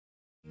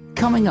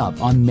coming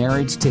up on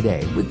Marriage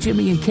Today with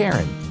Jimmy and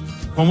Karen.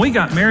 When we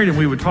got married and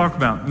we would talk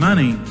about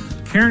money,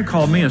 Karen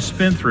called me a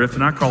spendthrift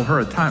and I called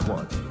her a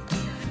tightwad.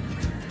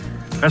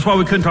 That's why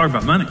we couldn't talk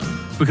about money,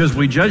 because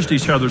we judged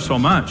each other so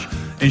much.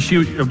 And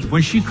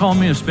when she called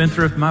me a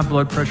spendthrift, my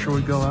blood pressure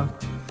would go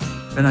up.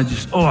 And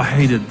I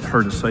hated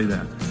her to say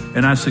that.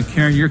 And I said,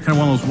 Karen, you're kind of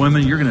one of those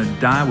women, you're going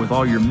to die with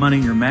all your money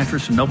in your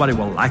mattress and nobody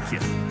will like you.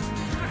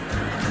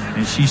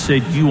 And she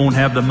said, you won't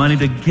have the money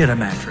to get a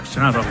mattress.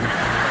 And I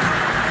thought,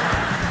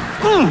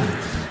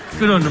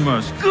 good under my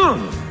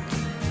skin.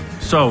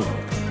 So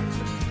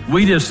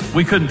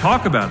we couldn't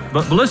talk about it.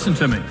 But listen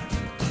to me.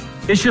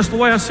 It's just the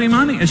way I see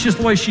money. It's just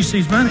the way she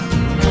sees money.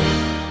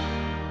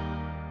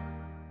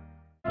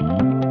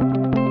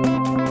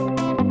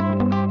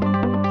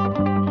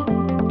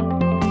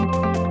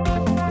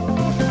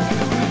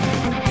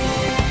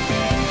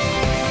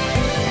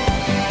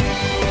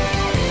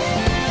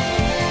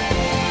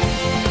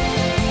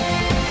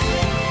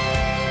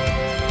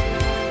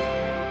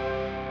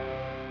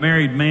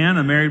 Married man,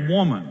 a married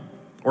woman,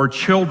 or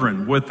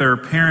children with their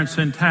parents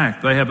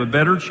intact, they have a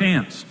better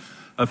chance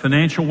of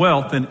financial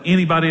wealth than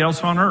anybody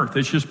else on earth.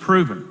 It's just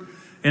proven.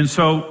 And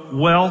so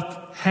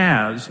wealth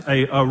has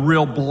a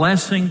real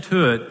blessing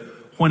to it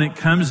when it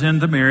comes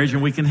into marriage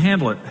and we can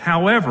handle it.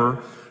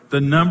 However,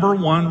 the number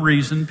one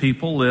reason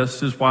people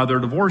list is why they're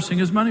divorcing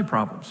is money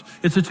problems.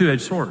 It's a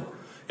two-edged sword.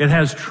 It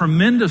has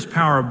tremendous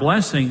power of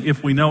blessing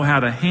if we know how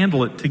to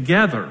handle it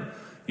together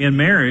in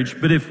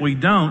marriage, but if we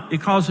don't, it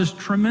causes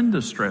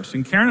tremendous stress.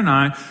 And Karen and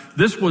I,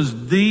 this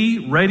was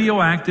the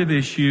radioactive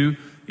issue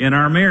in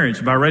our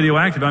marriage. By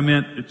radioactive, I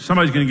meant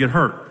somebody's going to get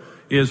hurt.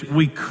 Is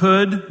we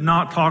could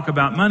not talk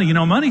about money. You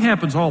know, money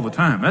happens all the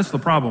time. That's the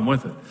problem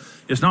with it.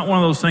 It's not one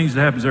of those things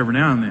that happens every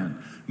now and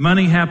then.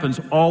 Money happens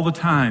all the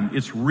time.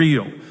 It's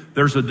real.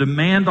 There's a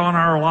demand on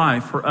our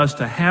life for us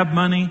to have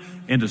money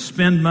and to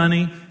spend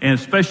money, and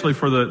especially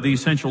for the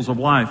essentials of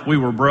life. We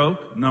were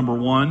broke, number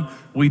one.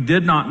 We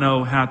did not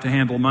know how to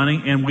handle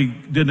money, and we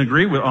didn't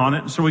agree on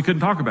it, so we couldn't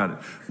talk about it.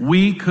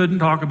 We couldn't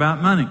talk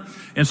about money.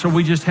 And so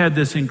we just had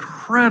this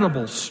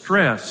incredible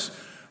stress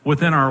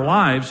within our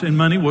lives, and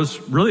money was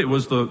really, it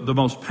was the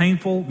most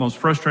painful, most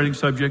frustrating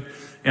subject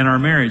in our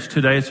marriage.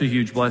 Today, it's a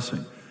huge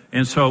blessing.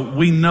 And so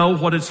we know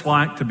what it's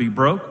like to be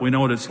broke. We know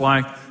what it's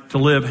like to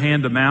live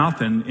hand to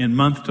mouth and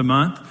month to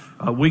month,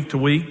 week to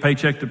week,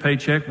 paycheck to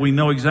paycheck. We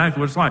know exactly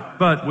what it's like.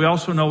 But we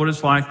also know what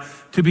it's like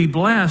to be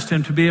blessed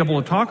and to be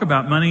able to talk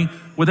about money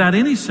without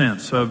any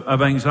sense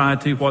of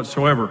anxiety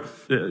whatsoever.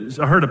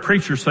 I heard a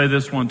preacher say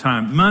this one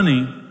time.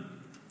 Money,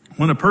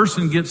 when a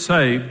person gets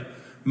saved,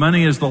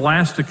 money is the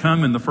last to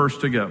come and the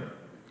first to go.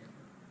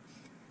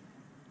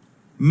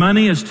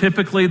 Money is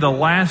typically the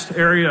last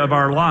area of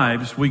our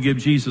lives we give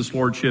Jesus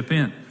lordship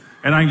in.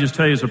 And I can just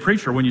tell you as a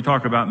preacher, when you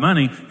talk about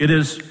money, it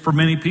is, for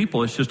many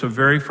people, it's just a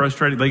very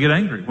frustrating, they get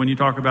angry when you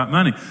talk about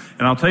money.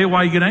 And I'll tell you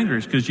why you get angry.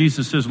 It's because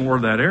Jesus isn't Lord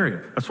of that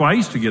area. That's why I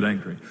used to get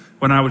angry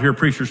when I would hear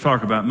preachers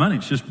talk about money.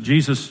 It's just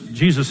Jesus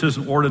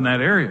isn't Lord in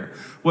that area.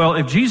 Well,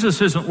 if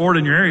Jesus isn't Lord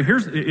in your area,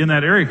 here's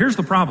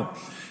the problem.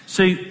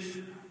 See,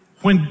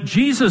 when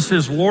Jesus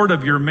is Lord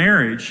of your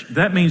marriage,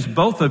 that means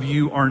both of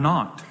you are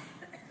not.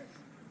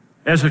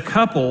 As a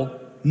couple,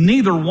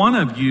 neither one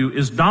of you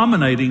is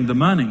dominating the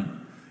money,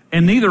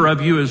 and neither of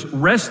you is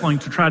wrestling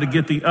to try to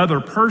get the other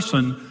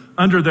person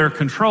under their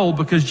control,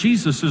 because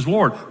Jesus is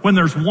Lord. When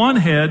there's one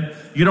head,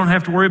 you don't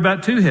have to worry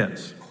about two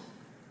heads.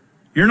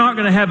 You're not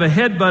going to have a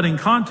head-butting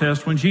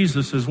contest when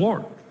Jesus is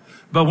Lord.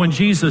 But when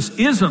Jesus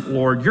isn't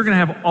Lord, you're going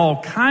to have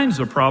all kinds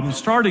of problems,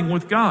 starting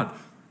with God.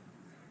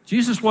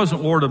 Jesus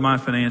wasn't Lord of my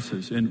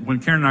finances. And when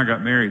Karen and I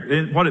got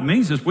married, what it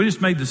means is we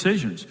just made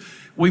decisions.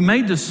 We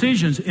made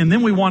decisions, and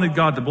then we wanted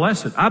God to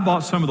bless it. I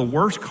bought some of the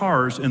worst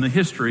cars in the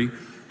history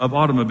of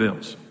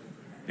automobiles.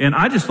 And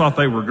I just thought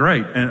they were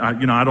great. And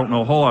I don't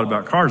know a whole lot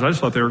about cars. I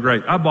just thought they were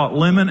great. I bought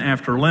lemon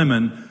after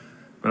lemon.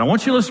 But I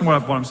want you to listen to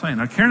what I'm saying.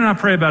 Now, Karen and I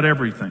pray about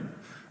everything.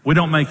 We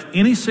don't make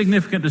any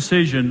significant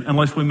decision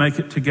unless we make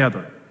it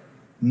together.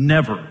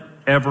 Never,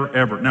 ever,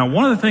 ever. Now,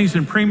 one of the things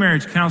in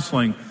pre-marriage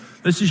counseling,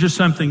 this is just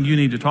something you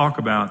need to talk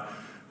about.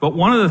 But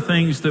one of the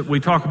things that we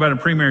talk about in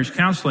pre-marriage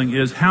counseling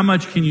is how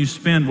much can you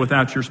spend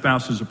without your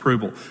spouse's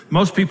approval?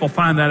 Most people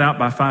find that out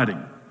by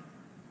fighting.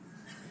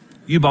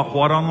 You bought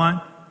what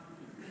online?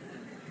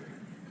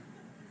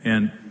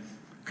 And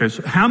okay,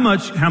 so how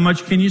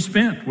much can you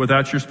spend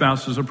without your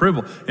spouse's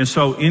approval? And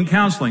so in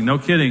counseling, no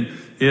kidding,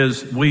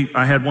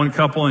 I had one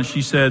couple and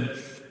she said,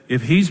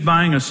 if he's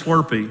buying a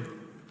Slurpee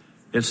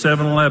at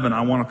 7-Eleven,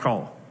 I want to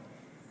call.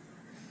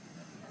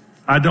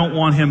 I don't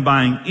want him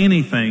buying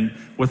anything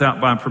without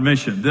my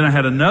permission. Then I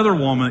had another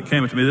woman that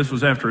came up to me. This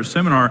was after a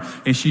seminar,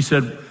 and she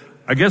said,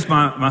 I guess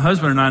my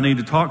husband and I need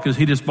to talk because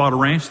he just bought a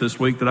ranch this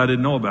week that I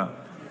didn't know about.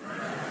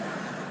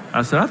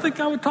 I said, I think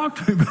I would talk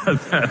to him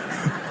about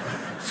that.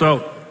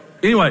 So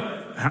anyway,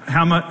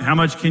 how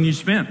much can you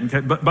spend? Okay,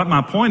 but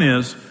my point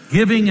is,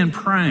 giving and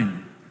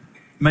praying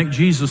make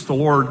Jesus the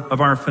Lord of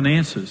our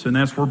finances, and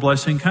that's where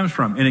blessing comes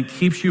from. And it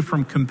keeps you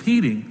from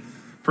competing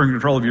for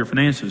control of your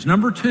finances.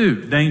 Number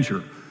 2,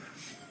 danger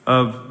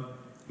of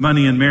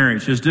money in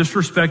marriage is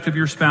disrespect of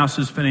your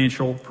spouse's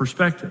financial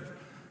perspective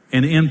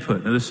and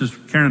input. Now,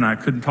 Karen and I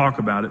couldn't talk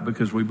about it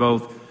because we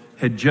both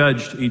had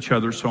judged each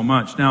other so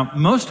much. Now,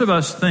 most of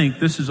us think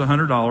this is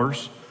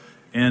 $100,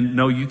 and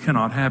no, you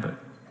cannot have it.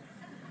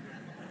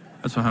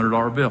 That's a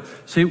 $100 bill.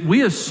 See,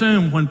 we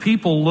assume when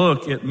people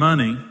look at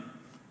money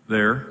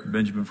there,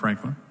 Benjamin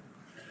Franklin,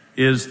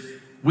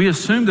 we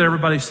assume that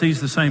everybody sees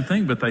the same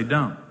thing, but they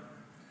don't.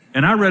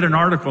 And I read an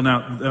article,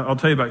 now I'll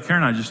tell you about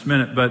Karen and I in just a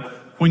minute, but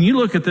when you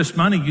look at this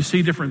money, you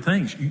see different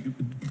things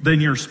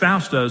than your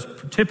spouse does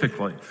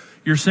typically.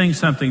 You're seeing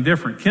something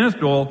different. Kenneth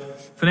Doyle,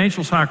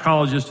 financial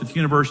psychologist at the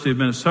University of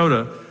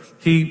Minnesota,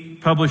 he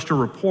published a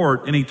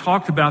report and he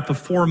talked about the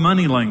 4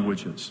 money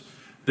languages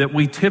that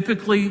we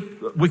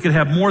could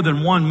have more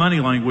than one money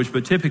language,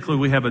 but typically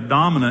we have a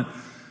dominant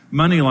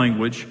money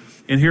language.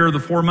 And here are the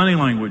 4 money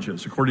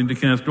languages, according to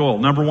Kenneth Doyle.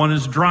 Number 1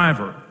 is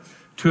driver.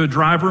 To a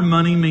driver,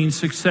 money means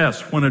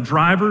success. When a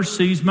driver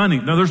sees money,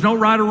 now there's no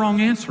right or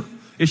wrong answer.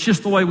 It's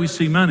just the way we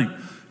see money.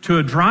 To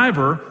a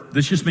driver,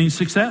 this just means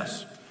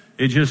success.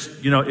 It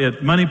just,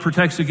 money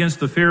protects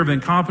against the fear of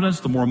incompetence.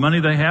 The more money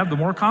they have, the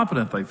more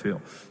competent they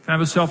feel. Kind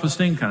of a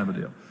self-esteem kind of a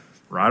deal.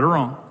 Right or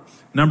wrong.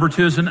 Number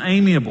 2 is an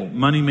amiable.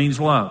 Money means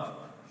love.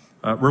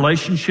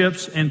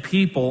 Relationships and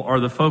people are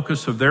the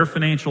focus of their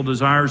financial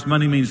desires.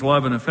 Money means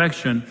love and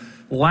affection.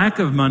 Lack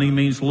of money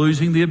means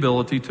losing the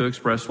ability to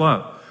express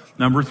love.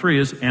 Number 3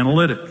 is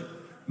analytic.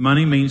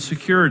 Money means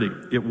security.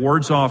 It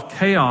wards off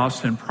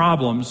chaos and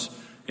problems,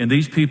 and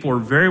these people are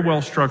very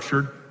well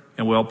structured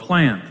and well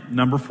planned.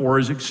 Number 4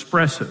 is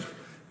expressive.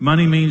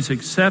 Money means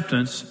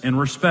acceptance and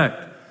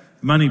respect.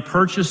 Money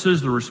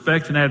purchases the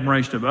respect and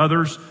admiration of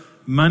others.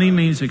 Money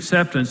means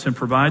acceptance and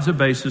provides a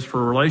basis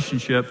for a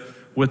relationship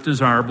with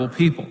desirable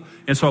people.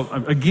 And so,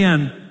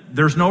 again,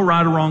 there's no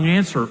right or wrong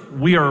answer.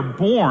 We are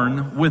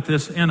born with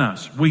this in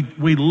us.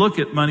 We look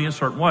at money a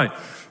certain way.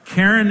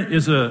 Karen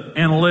is an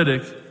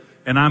analytic,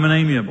 and I'm an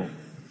amiable.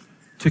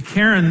 To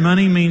Karen,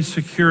 money means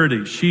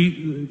security.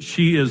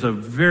 She is a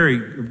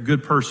very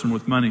good person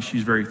with money.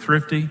 She's very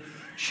thrifty.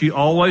 She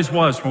always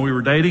was. When we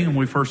were dating and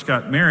we first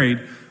got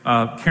married,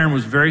 Karen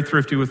was very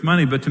thrifty with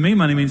money. But to me,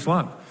 money means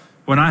love.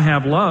 When I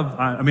have love,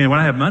 when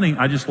I have money,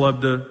 I just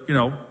love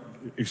to,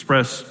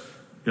 express,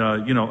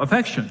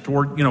 affection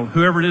toward,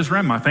 whoever it is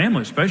around, my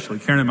family especially,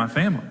 Karen and my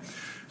family.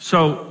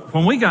 So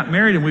when we got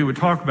married and we would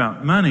talk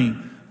about money,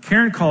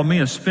 Karen called me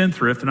a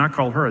spendthrift and I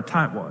called her a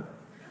tightwad.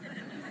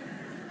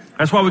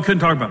 That's why we couldn't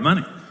talk about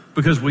money,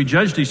 because we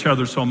judged each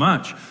other so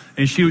much.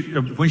 And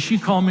when she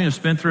called me a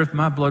spendthrift,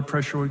 my blood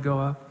pressure would go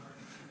up.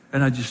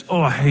 And I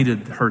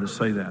hated her to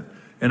say that.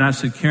 And I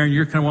said, Karen,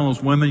 you're kind of one of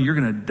those women, you're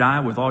going to die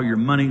with all your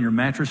money in your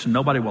mattress and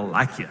nobody will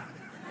like you.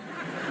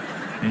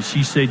 And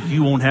she said,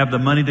 you won't have the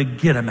money to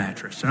get a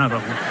mattress. And I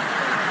thought,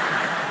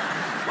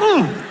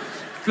 ooh,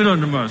 good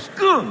under my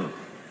skin.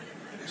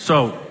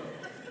 So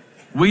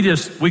we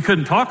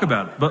couldn't talk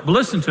about it. But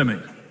listen to me.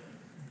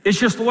 It's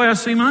just the way I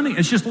see money.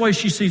 It's just the way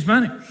she sees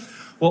money.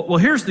 Well,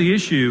 here's the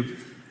issue,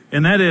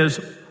 and that is,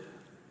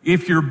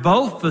 if you're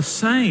both the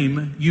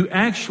same, you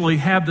actually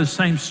have the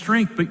same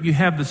strength, but you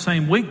have the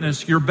same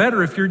weakness. You're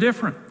better if you're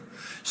different.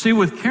 See,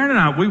 with Karen and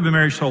I, we've been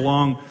married so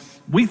long,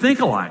 we think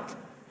alike.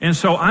 And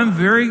so I'm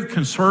very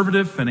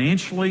conservative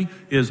financially.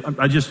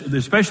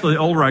 Especially the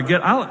older I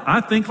get, I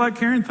think like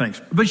Karen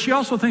thinks. But she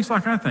also thinks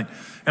like I think.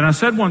 And I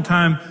said one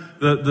time,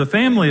 the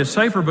family is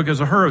safer because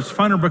of her, it's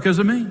funner because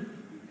of me.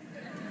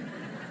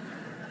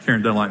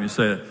 Karen doesn't like me to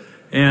say it.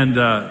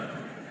 And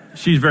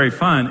she's very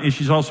fun, and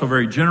she's also a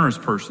very generous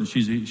person.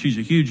 She's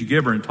a huge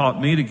giver and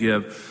taught me to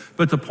give.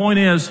 But the point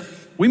is,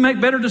 we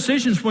make better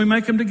decisions when we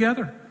make them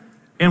together.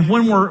 And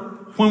when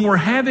we're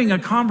having a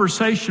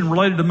conversation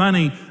related to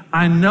money,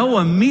 I know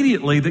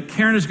immediately that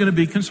Karen is going to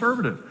be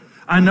conservative.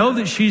 I know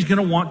that she's going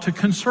to want to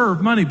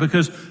conserve money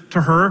because to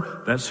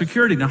her, that's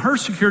security. Now, her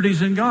security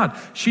is in God.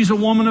 She's a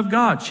woman of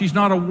God. She's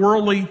not a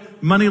worldly,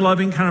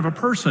 money-loving kind of a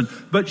person,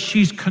 but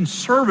she's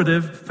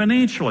conservative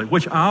financially,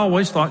 which I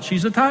always thought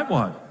she's a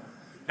tightwad.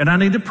 And I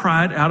need to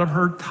pry it out of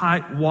her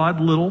tightwad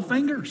little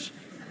fingers.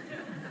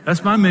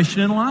 That's my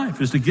mission in life,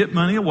 is to get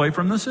money away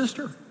from the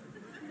sister.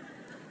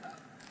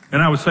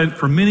 And I would say that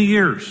for many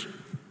years,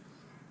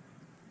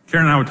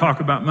 Karen and I would talk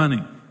about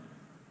money.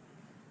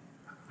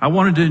 I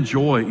wanted to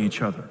enjoy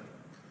each other.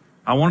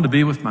 I wanted to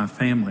be with my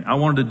family. I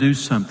wanted to do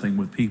something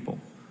with people.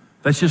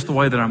 That's just the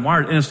way that I'm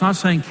wired. And it's not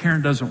saying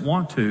Karen doesn't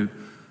want to,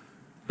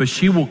 but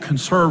she will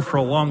conserve for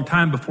a long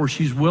time before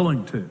she's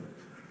willing to.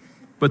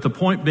 But the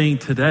point being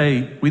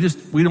today, we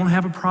don't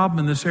have a problem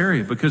in this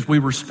area because we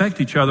respect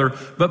each other,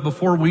 but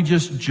before we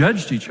just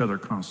judged each other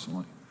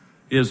constantly,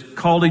 is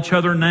called each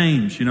other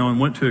names, and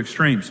went to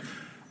extremes.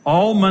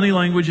 All money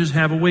languages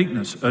have a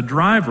weakness. A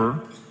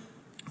driver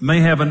may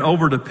have an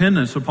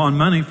overdependence upon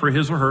money for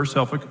his or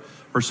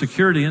her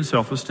security and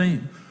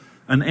self-esteem.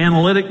 An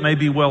analytic may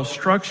be well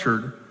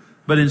structured,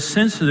 but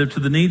insensitive to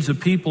the needs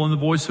of people and the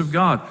voice of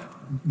God.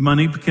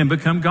 Money can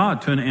become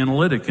God to an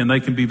analytic, and they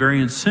can be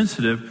very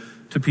insensitive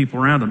to people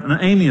around them. An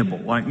amiable,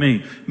 like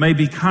me, may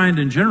be kind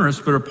and generous,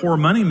 but a poor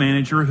money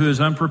manager who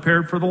is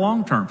unprepared for the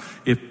long term.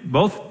 If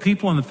both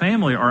people in the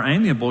family are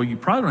amiable, you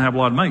probably don't have a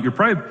lot of money. You're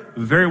probably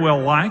very well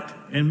liked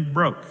and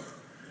broke.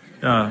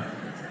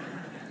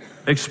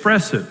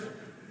 Expressive,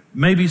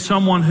 maybe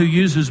someone who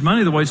uses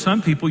money the way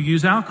some people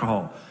use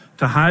alcohol,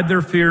 to hide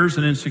their fears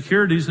and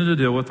insecurities and to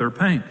deal with their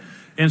pain.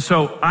 And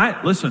so I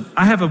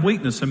have a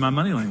weakness in my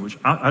money language.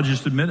 I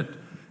just admit it.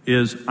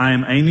 Is I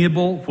am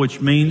amiable, which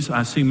means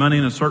I see money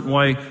in a certain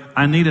way.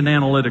 I need an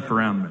analytic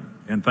around me,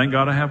 and thank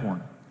God I have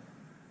one.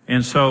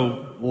 And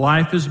so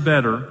life is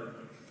better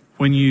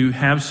when you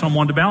have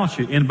someone to balance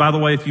you. And by the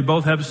way, if you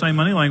both have the same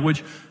money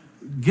language,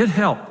 get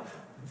help.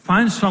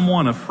 Find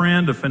someone, a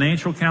friend, a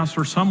financial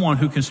counselor, someone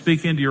who can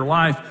speak into your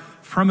life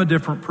from a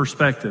different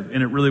perspective,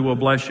 and it really will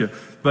bless you.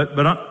 But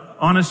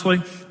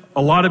honestly,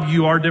 a lot of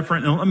you are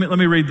different. And let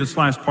me read this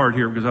last part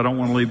here because I don't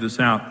want to leave this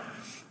out.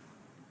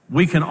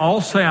 We can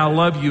all say I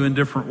love you in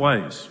different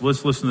ways.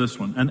 Let's listen to this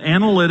one. An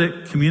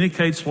analytic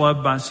communicates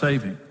love by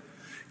saving.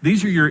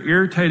 These are your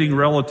irritating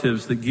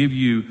relatives that give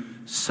you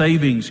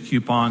savings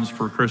coupons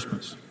for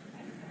Christmas.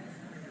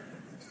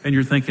 And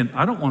you're thinking,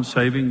 I don't want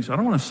savings. I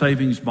don't want a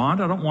savings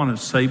bond. I don't want a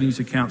savings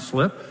account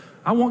slip.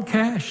 I want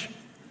cash.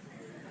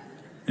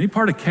 Any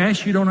part of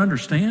cash you don't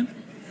understand?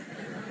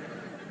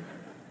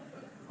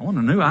 I want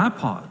a new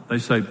iPod. They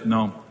say,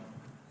 no,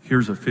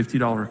 here's a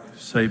 $50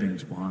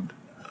 savings bond.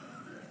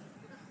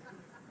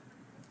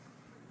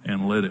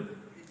 Analytic.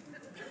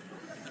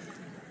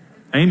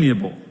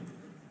 Amiable.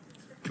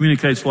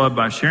 Communicates love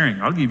by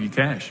sharing. I'll give you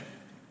cash.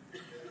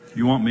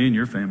 You want me and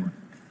your family.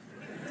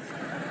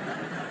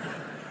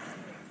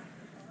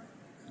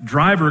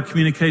 Driver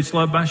communicates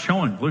love by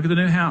showing. Look at the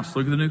new house.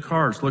 Look at the new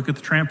cars. Look at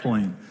the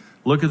trampoline.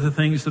 Look at the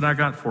things that I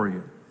got for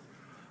you.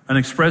 An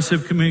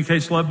expressive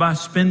communicates love by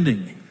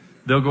spending.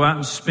 They'll go out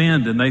and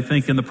spend, and they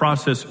think in the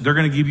process they're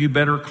going to give you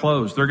better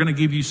clothes. They're going to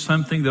give you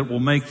something that will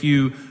make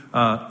you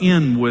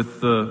in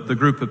with the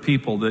group of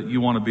people that you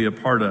want to be a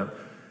part of.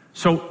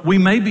 So we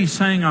may be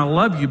saying I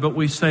love you, but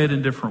we say it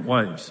in different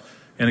ways.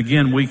 And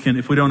again,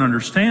 if we don't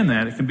understand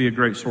that, it can be a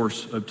great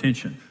source of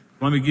tension.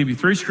 Let me give you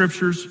 3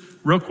 scriptures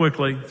real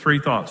quickly, 3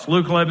 thoughts.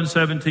 Luke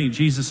 11:17,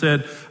 Jesus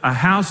said, a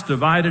house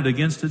divided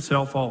against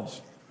itself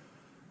falls.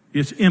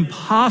 It's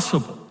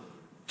impossible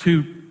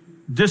to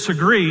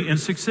disagree and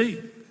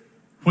succeed.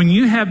 When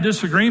you have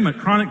disagreement,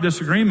 chronic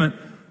disagreement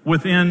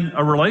within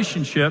a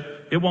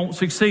relationship, it won't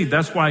succeed.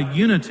 That's why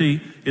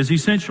unity is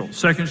essential.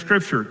 Second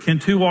scripture, can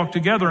 2 walk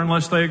together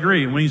unless they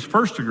agree? And when he's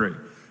first agree,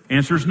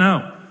 answer is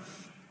no.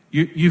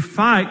 You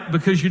fight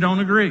because you don't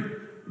agree.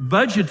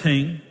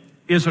 Budgeting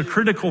is a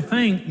critical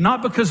thing,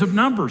 not because of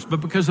numbers,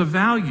 but because of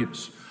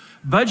values.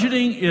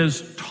 Budgeting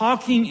is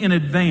talking in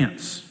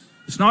advance.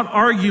 It's not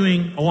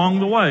arguing along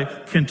the way.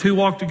 Can 2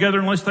 walk together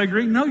unless they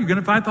agree? No, you're going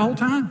to fight the whole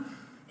time.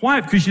 Why?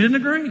 Because you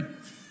didn't agree.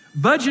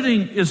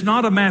 Budgeting is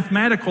not a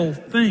mathematical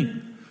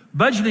thing.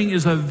 Budgeting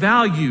is a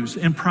values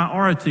and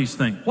priorities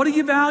thing. What do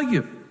you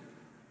value?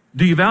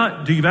 Do you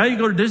value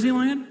go to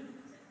Disneyland?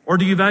 Or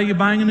do you value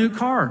buying a new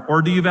car?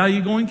 Or do you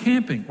value going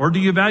camping? Or do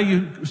you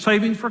value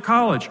saving for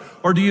college?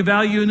 Or do you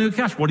value a new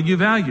couch? What do you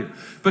value?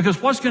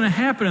 Because what's going to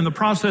happen in the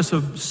process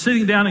of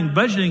sitting down and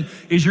budgeting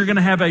is you're going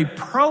to have a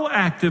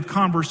proactive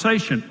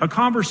conversation, a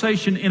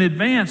conversation in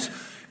advance,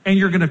 and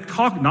you're going to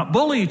talk, not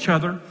bully each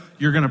other.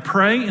 You're going to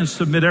pray and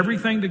submit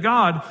everything to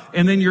God,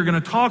 and then you're going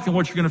to talk, and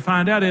what you're going to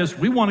find out is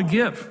we want to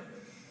give.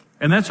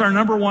 And that's our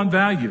number one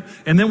value.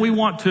 And then we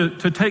want to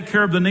take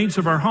care of the needs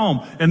of our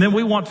home. And then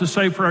we want to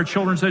save for our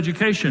children's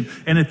education.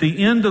 And at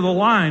the end of the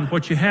line,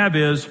 what you have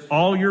is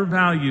all your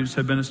values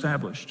have been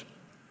established.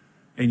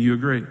 And you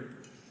agree.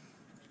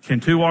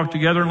 Can 2 walk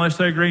together unless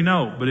they agree?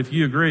 No. But if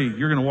you agree,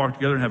 you're going to walk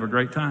together and have a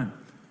great time.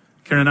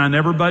 Karen and I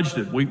never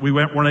budgeted. We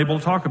weren't able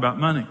to talk about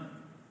money.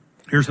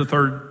 Here's the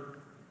third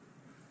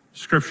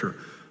scripture.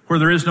 Where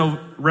there is no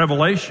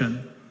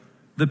revelation,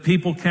 the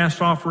people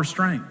cast off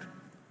restraint.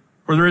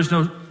 Where there is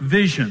no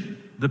vision,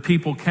 the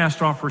people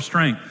cast off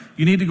restraint.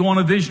 You need to go on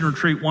a vision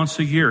retreat once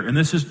a year. And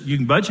you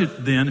can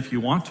budget then if you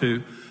want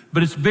to,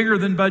 but it's bigger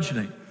than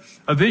budgeting.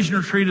 A vision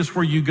retreat is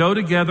where you go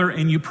together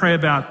and you pray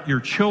about your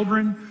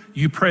children,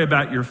 you pray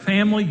about your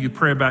family, you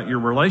pray about your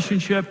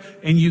relationship,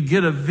 and you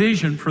get a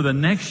vision for the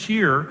next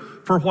year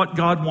for what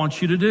God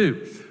wants you to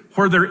do.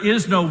 Where there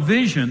is no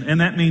vision,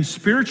 and that means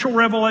spiritual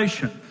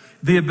revelation,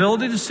 the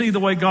ability to see the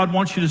way God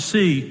wants you to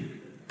see,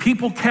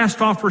 people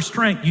cast off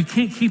restraint. You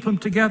can't keep them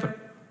together.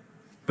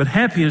 But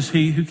happy is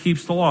he who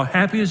keeps the law.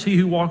 Happy is he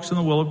who walks in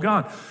the will of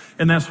God.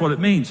 And that's what it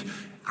means.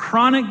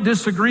 Chronic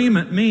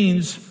disagreement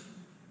means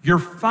you're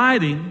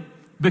fighting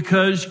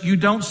because you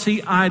don't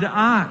see eye to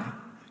eye.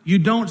 You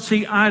don't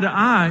see eye to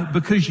eye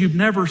because you've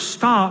never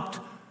stopped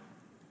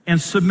and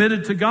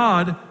submitted to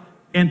God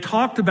and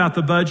talked about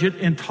the budget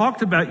and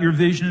talked about your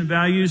vision and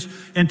values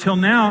until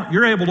now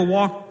you're able to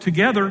walk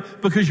together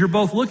because you're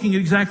both looking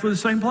at exactly the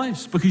same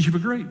place because you've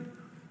agreed.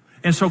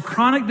 And so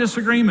chronic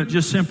disagreement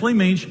just simply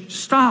means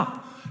stop.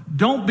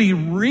 Don't be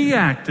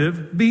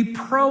reactive, be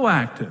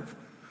proactive.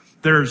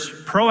 There's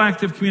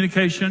proactive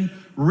communication,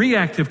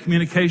 reactive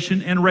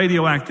communication and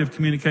radioactive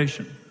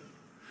communication.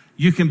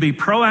 You can be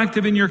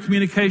proactive in your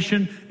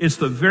communication. It's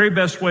the very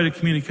best way to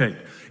communicate.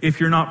 If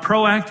you're not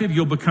proactive,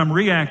 you'll become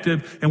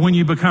reactive. And when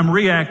you become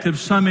reactive,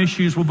 some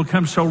issues will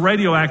become so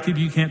radioactive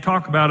you can't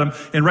talk about them.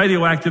 And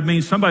radioactive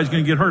means somebody's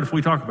going to get hurt if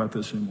we talk about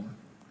this anymore.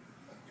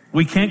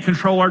 We can't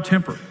control our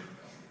temper.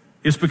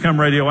 It's become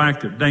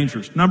radioactive,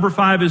 dangerous. Number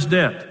 5 is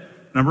debt.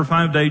 Number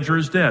 5 danger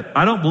is debt.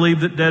 I don't believe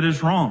that debt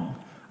is wrong.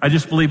 I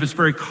just believe it's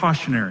very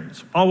cautionary.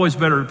 It's always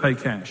better to pay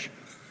cash.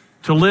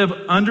 To live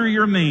under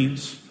your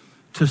means,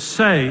 to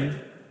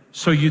save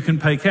so you can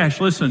pay cash.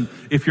 Listen,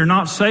 if you're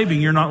not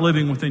saving, you're not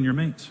living within your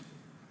means.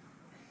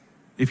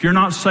 If you're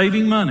not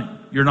saving money,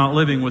 you're not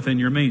living within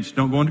your means.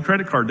 Don't go into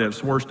credit card debt.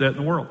 It's the worst debt in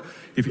the world.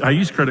 If I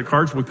use credit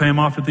cards, we pay them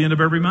off at the end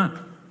of every month.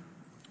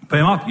 Pay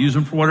them off. Use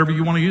them for whatever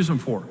you want to use them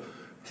for.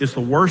 It's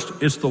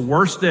the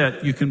worst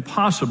debt you can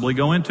possibly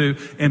go into,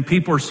 and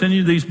people are sending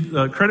you these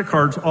credit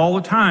cards all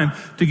the time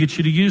to get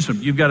you to use them.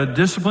 You've got to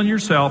discipline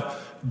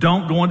yourself.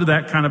 Don't go into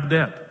that kind of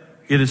debt.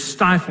 It is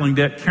stifling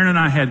debt. Karen and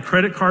I had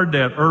credit card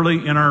debt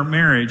early in our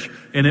marriage,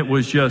 and it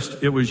was just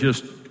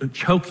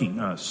choking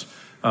us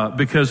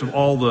because of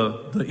all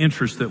the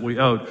interest that we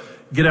owed.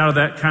 Get out of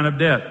that kind of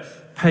debt.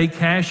 Pay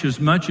cash as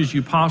much as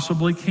you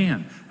possibly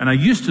can. And I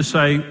used to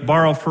say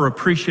borrow for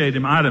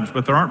appreciating items,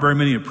 but there aren't very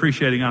many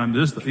appreciating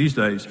items these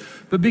days.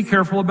 But be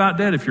careful about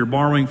debt. If you're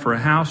borrowing for a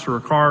house or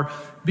a car,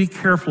 be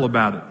careful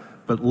about it.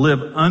 But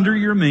live under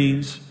your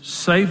means,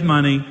 save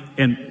money,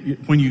 and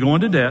when you go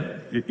into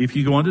debt, if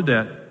you go into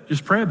debt,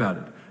 just pray about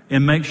it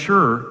and make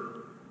sure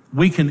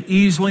we can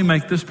easily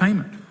make this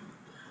payment.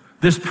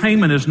 This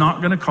payment is not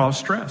going to cause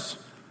stress.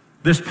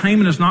 This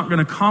payment is not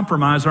going to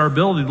compromise our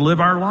ability to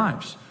live our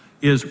lives.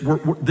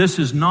 This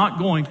is not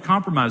going to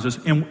compromise us,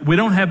 and we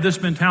don't have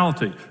this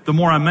mentality. The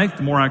more I make,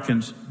 the more I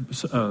can.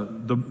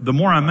 The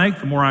more I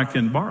make, the more I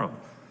can borrow.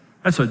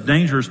 That's a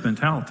dangerous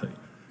mentality.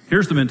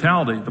 Here's the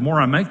mentality: the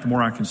more I make, the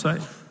more I can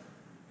save,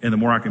 and the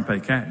more I can pay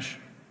cash.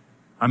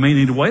 I may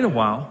need to wait a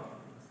while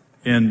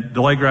and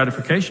delay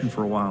gratification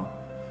for a while,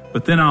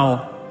 but then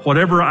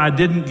whatever I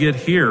didn't get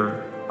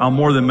here, I'll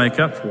more than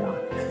make up for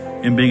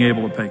in being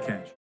able to pay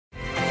cash.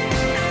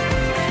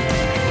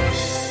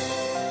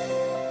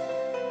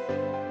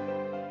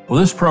 Well,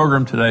 this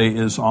program today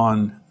is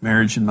on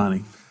marriage and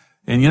money.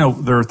 And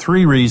there are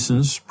 3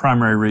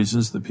 primary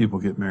reasons that people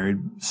get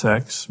married: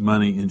 sex,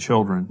 money, and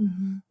children.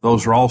 Mm-hmm.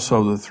 Those are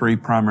also the 3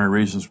 primary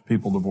reasons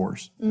people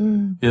divorce.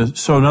 Mm.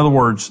 So in other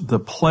words, the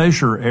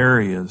pleasure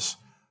areas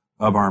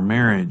of our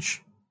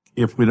marriage,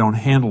 if we don't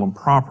handle them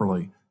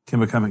properly,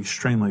 can become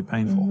extremely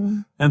painful.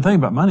 Mm-hmm. And the thing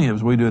about money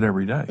is we do it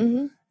every day.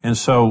 Mm-hmm. And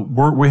so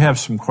we have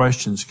some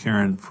questions,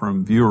 Karen,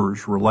 from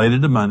viewers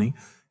related to money.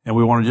 And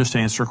we want to just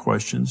answer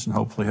questions and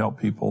hopefully help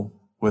people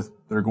that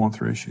are going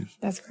through issues.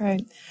 That's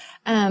great.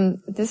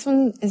 This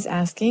one is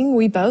asking,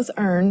 we both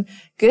earn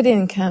good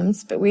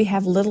incomes, but we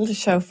have little to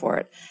show for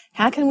it.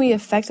 How can we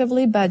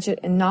effectively budget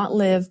and not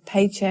live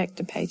paycheck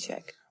to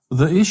paycheck?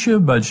 The issue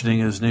of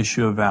budgeting is an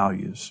issue of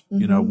values.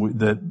 Mm-hmm.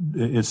 That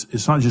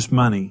it's not just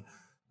money,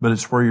 but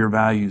it's where your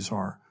values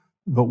are.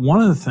 But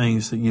one of the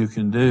things that you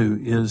can do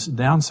is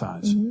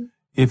downsize. Mm-hmm.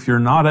 If you're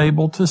not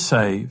able to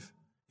save,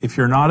 if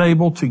you're not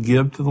able to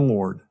give to the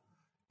Lord,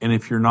 and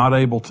if you're not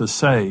able to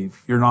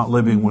save, you're not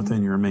living mm-hmm.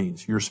 within your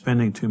means. You're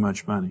spending too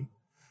much money.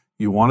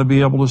 You want to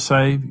be able to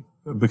save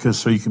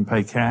so you can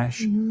pay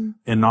cash mm-hmm.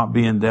 and not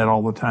be in debt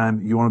all the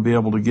time. You want to be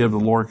able to give to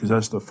the Lord because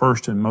that's the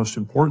first and most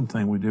important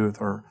thing we do with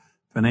our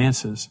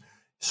finances.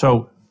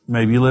 So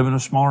maybe you live in a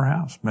smaller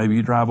house. Maybe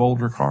you drive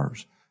older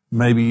cars.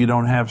 Maybe you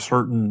don't have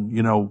certain,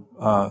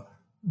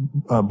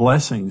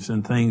 blessings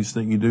and things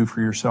that you do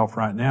for yourself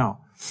right now.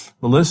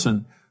 But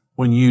listen,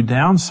 when you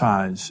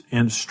downsize,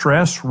 and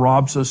stress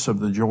robs us of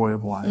the joy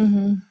of life.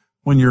 Mm-hmm.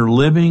 When you're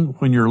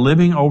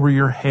living over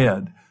your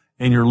head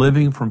and you're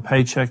living from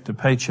paycheck to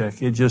paycheck,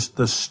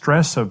 the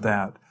stress of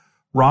that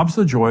robs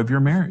the joy of your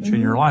marriage mm-hmm.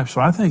 and your life.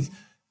 So I think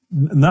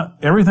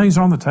everything's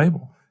on the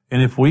table.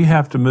 And if we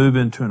have to move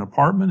into an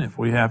apartment, if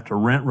we have to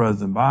rent rather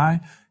than buy,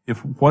 if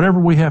whatever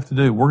we have to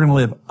do, we're going to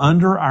live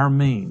under our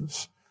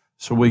means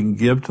so we can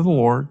give to the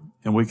Lord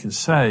and we can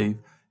save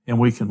and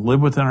we can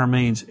live within our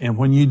means. And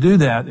when you do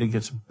that, it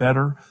gets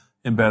better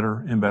and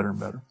better and better and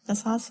better.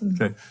 That's awesome.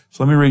 Okay,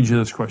 so let me read you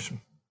this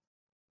question.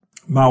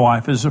 My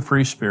wife is a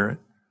free spirit.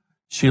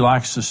 She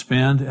likes to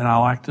spend and I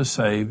like to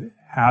save.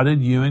 How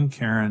did you and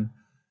Karen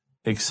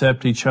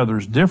accept each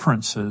other's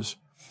differences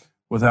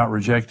without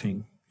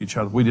rejecting each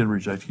other? We did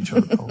reject each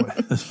other, by the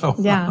way. So.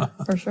 Yeah,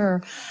 for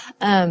sure.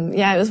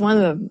 It was one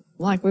of the,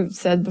 like we've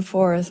said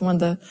before, it's one of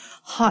the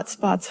hot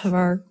spots of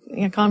our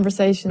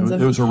conversations. It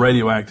was a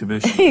radioactive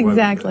issue.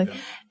 Exactly. Yeah.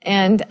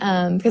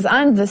 And because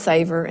I'm the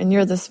saver and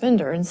you're the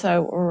spender, and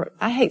so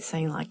I hate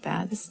saying like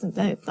that. It's not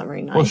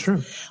very nice. Well, it's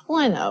true. Well,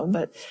 I know,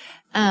 but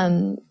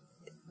I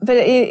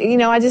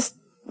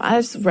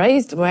was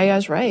raised the way I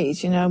was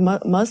raised.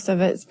 Most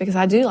of it's because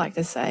I do like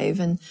to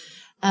save, and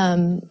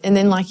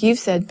then like you've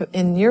said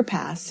in your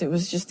past, it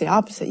was just the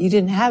opposite. You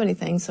didn't have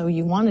anything, so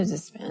you wanted to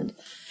spend.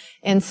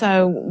 And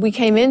so we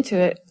came into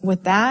it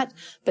with that,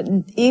 but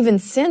even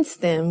since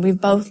then, we've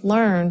both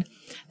learned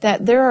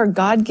that there are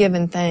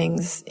God-given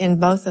things in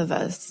both of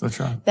us. That's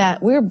right.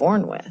 That we're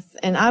born with.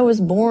 And I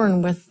was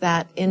born with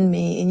that in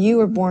me, and you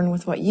were born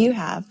with what you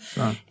have.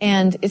 Right.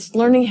 And it's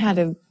learning how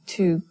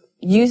to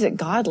use it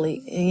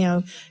godly,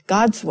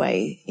 God's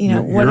way.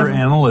 You're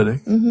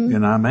analytic,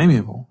 and I'm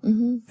amiable.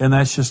 And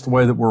that's just the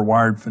way that we're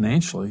wired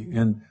financially.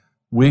 And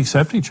we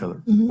accept each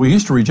other. We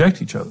used to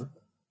reject each other.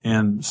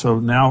 And so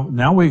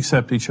now we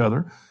accept each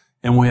other.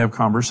 And we have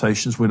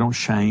conversations. We don't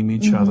shame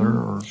each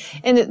other.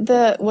 And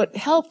what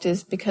helped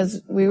is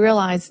because we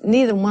realized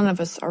neither one of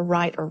us are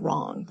right or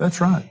wrong.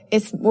 That's right.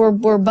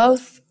 We're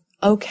both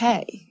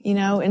okay.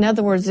 In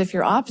other words, if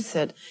you're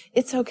opposite,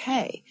 it's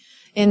okay.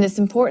 And it's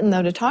important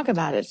though to talk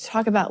about it. To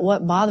talk about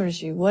what bothers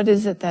you. What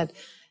is it that,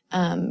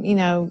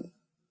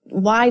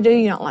 why do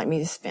you not like me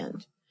to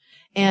spend?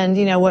 And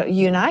what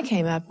you and I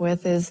came up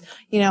with is,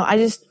 I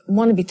just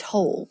want to be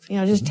told.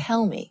 Just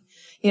tell me.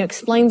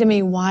 Explain to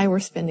me why we're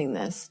spending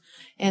this.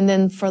 And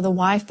then for the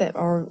wife that,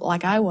 or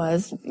like I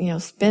was,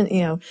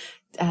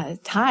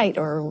 tight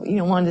or,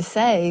 wanted to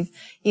save,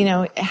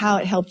 how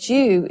it helped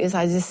you is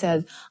I just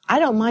said, I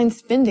don't mind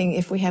spending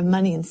if we have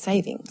money in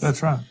savings.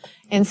 That's right.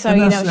 And so,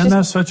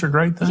 that's such a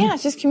great thing. Yeah,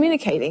 it's just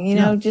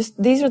communicating, just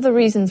these are the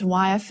reasons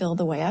why I feel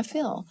the way I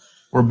feel.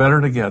 We're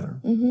better together.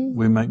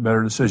 We make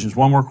better decisions.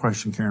 One more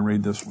question, Karen,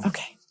 read this one.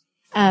 Okay.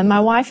 My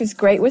wife is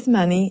great with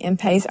money and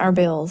pays our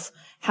bills.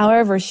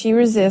 However, she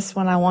resists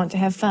when I want to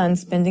have fun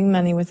spending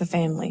money with the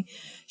family.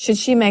 Should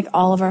she make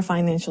all of our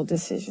financial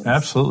decisions?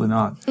 Absolutely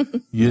not.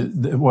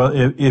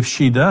 If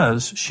she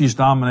does, she's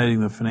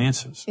dominating the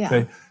finances. Yeah.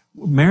 Okay.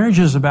 Marriage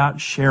is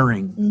about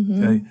sharing.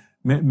 Okay.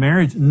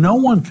 Marriage, no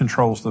one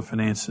controls the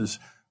finances.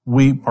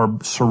 We are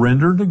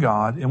surrendered to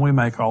God and we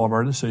make all of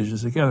our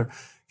decisions together.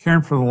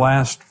 Karen, for the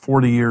last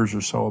 40 years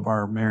or so of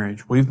our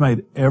marriage, we've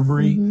made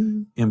every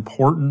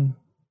important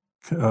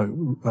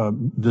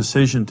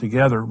decision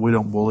together. We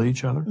don't bully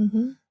each other.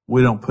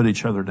 We don't put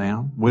each other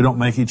down. We don't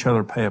make each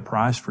other pay a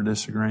price for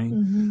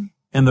disagreeing.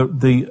 And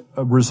the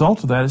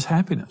result of that is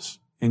happiness,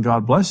 and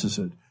God blesses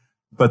it.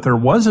 But there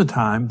was a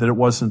time that it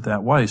wasn't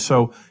that way.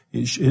 So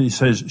it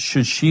says,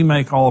 should she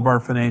make all of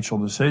our financial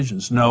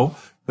decisions? No,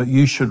 but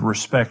you should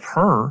respect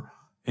her,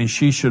 and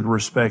she should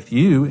respect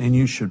you, and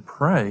you should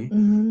pray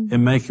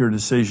and make your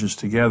decisions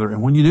together.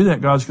 And when you do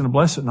that, God's going to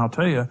bless it. And I'll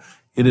tell you,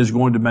 it is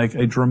going to make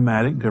a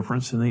dramatic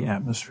difference in the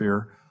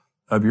atmosphere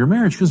of your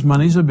marriage, because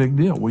money's a big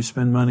deal. We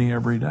spend money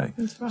every day.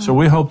 That's right. So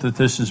we hope that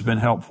this has been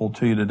helpful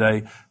to you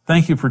today.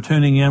 Thank you for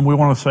tuning in. We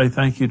want to say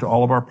thank you to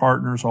all of our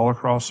partners all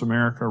across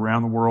America,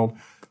 around the world,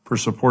 for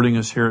supporting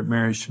us here at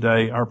Marriage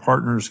Today. Our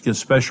partners get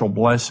special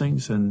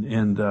blessings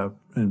and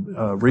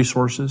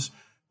resources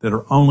that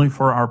are only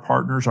for our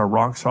partners, our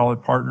rock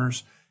solid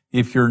partners.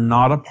 If you're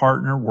not a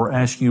partner, we're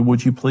asking you,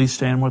 would you please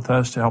stand with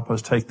us to help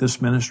us take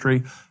this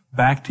ministry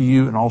back to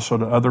you and also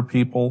to other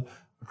people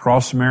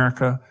across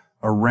America,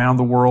 around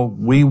the world.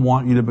 We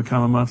want you to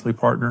become a monthly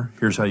partner.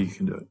 Here's how you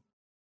can do it.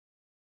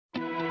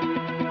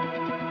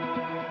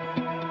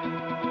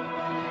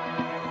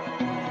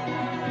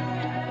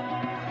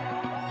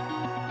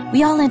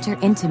 We all enter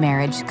into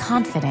marriage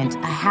confident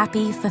a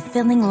happy,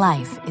 fulfilling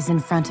life is in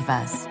front of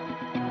us.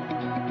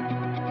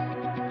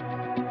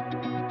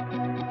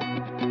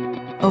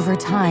 Over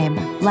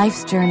time,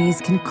 life's journeys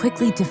can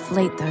quickly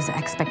deflate those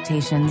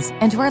expectations,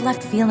 and we're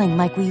left feeling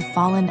like we've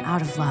fallen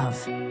out of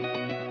love.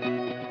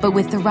 But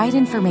with the right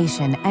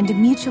information and a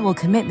mutual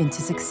commitment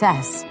to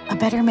success, a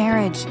better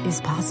marriage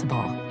is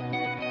possible.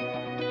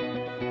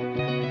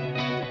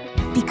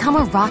 Become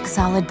a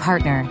rock-solid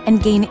partner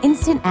and gain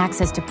instant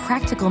access to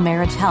practical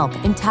marriage help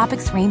in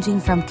topics ranging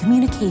from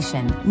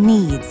communication,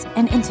 needs,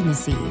 and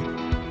intimacy,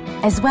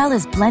 as well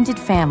as blended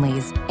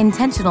families,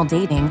 intentional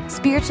dating,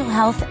 spiritual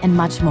health, and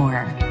much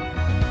more.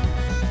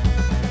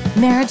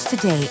 Marriage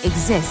Today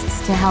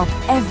exists to help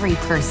every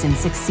person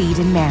succeed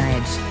in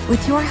marriage.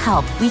 With your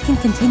help, we can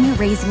continue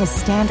raising a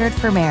standard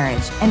for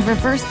marriage and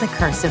reverse the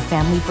curse of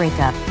family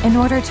breakup in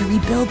order to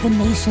rebuild the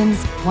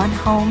nations one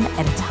home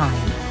at a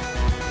time.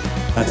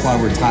 That's why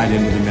we're tied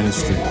into the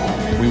ministry.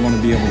 We want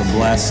to be able to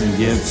bless and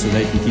give so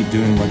they can keep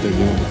doing what they're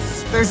doing.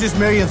 There's just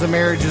millions of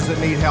marriages that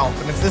need help,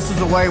 and if this is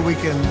a way we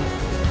can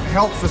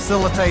help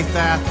facilitate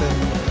that,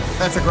 then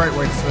that's a great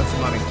way to spend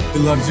some money. We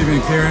love Jimmy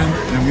and Karen,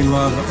 and we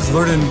love just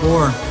learning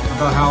more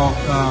about how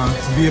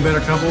to be a better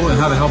couple and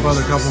how to help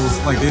other couples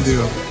like they do.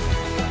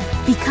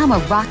 Become a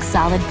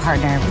rock-solid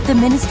partner with the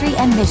ministry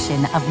and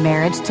mission of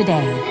Marriage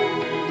Today.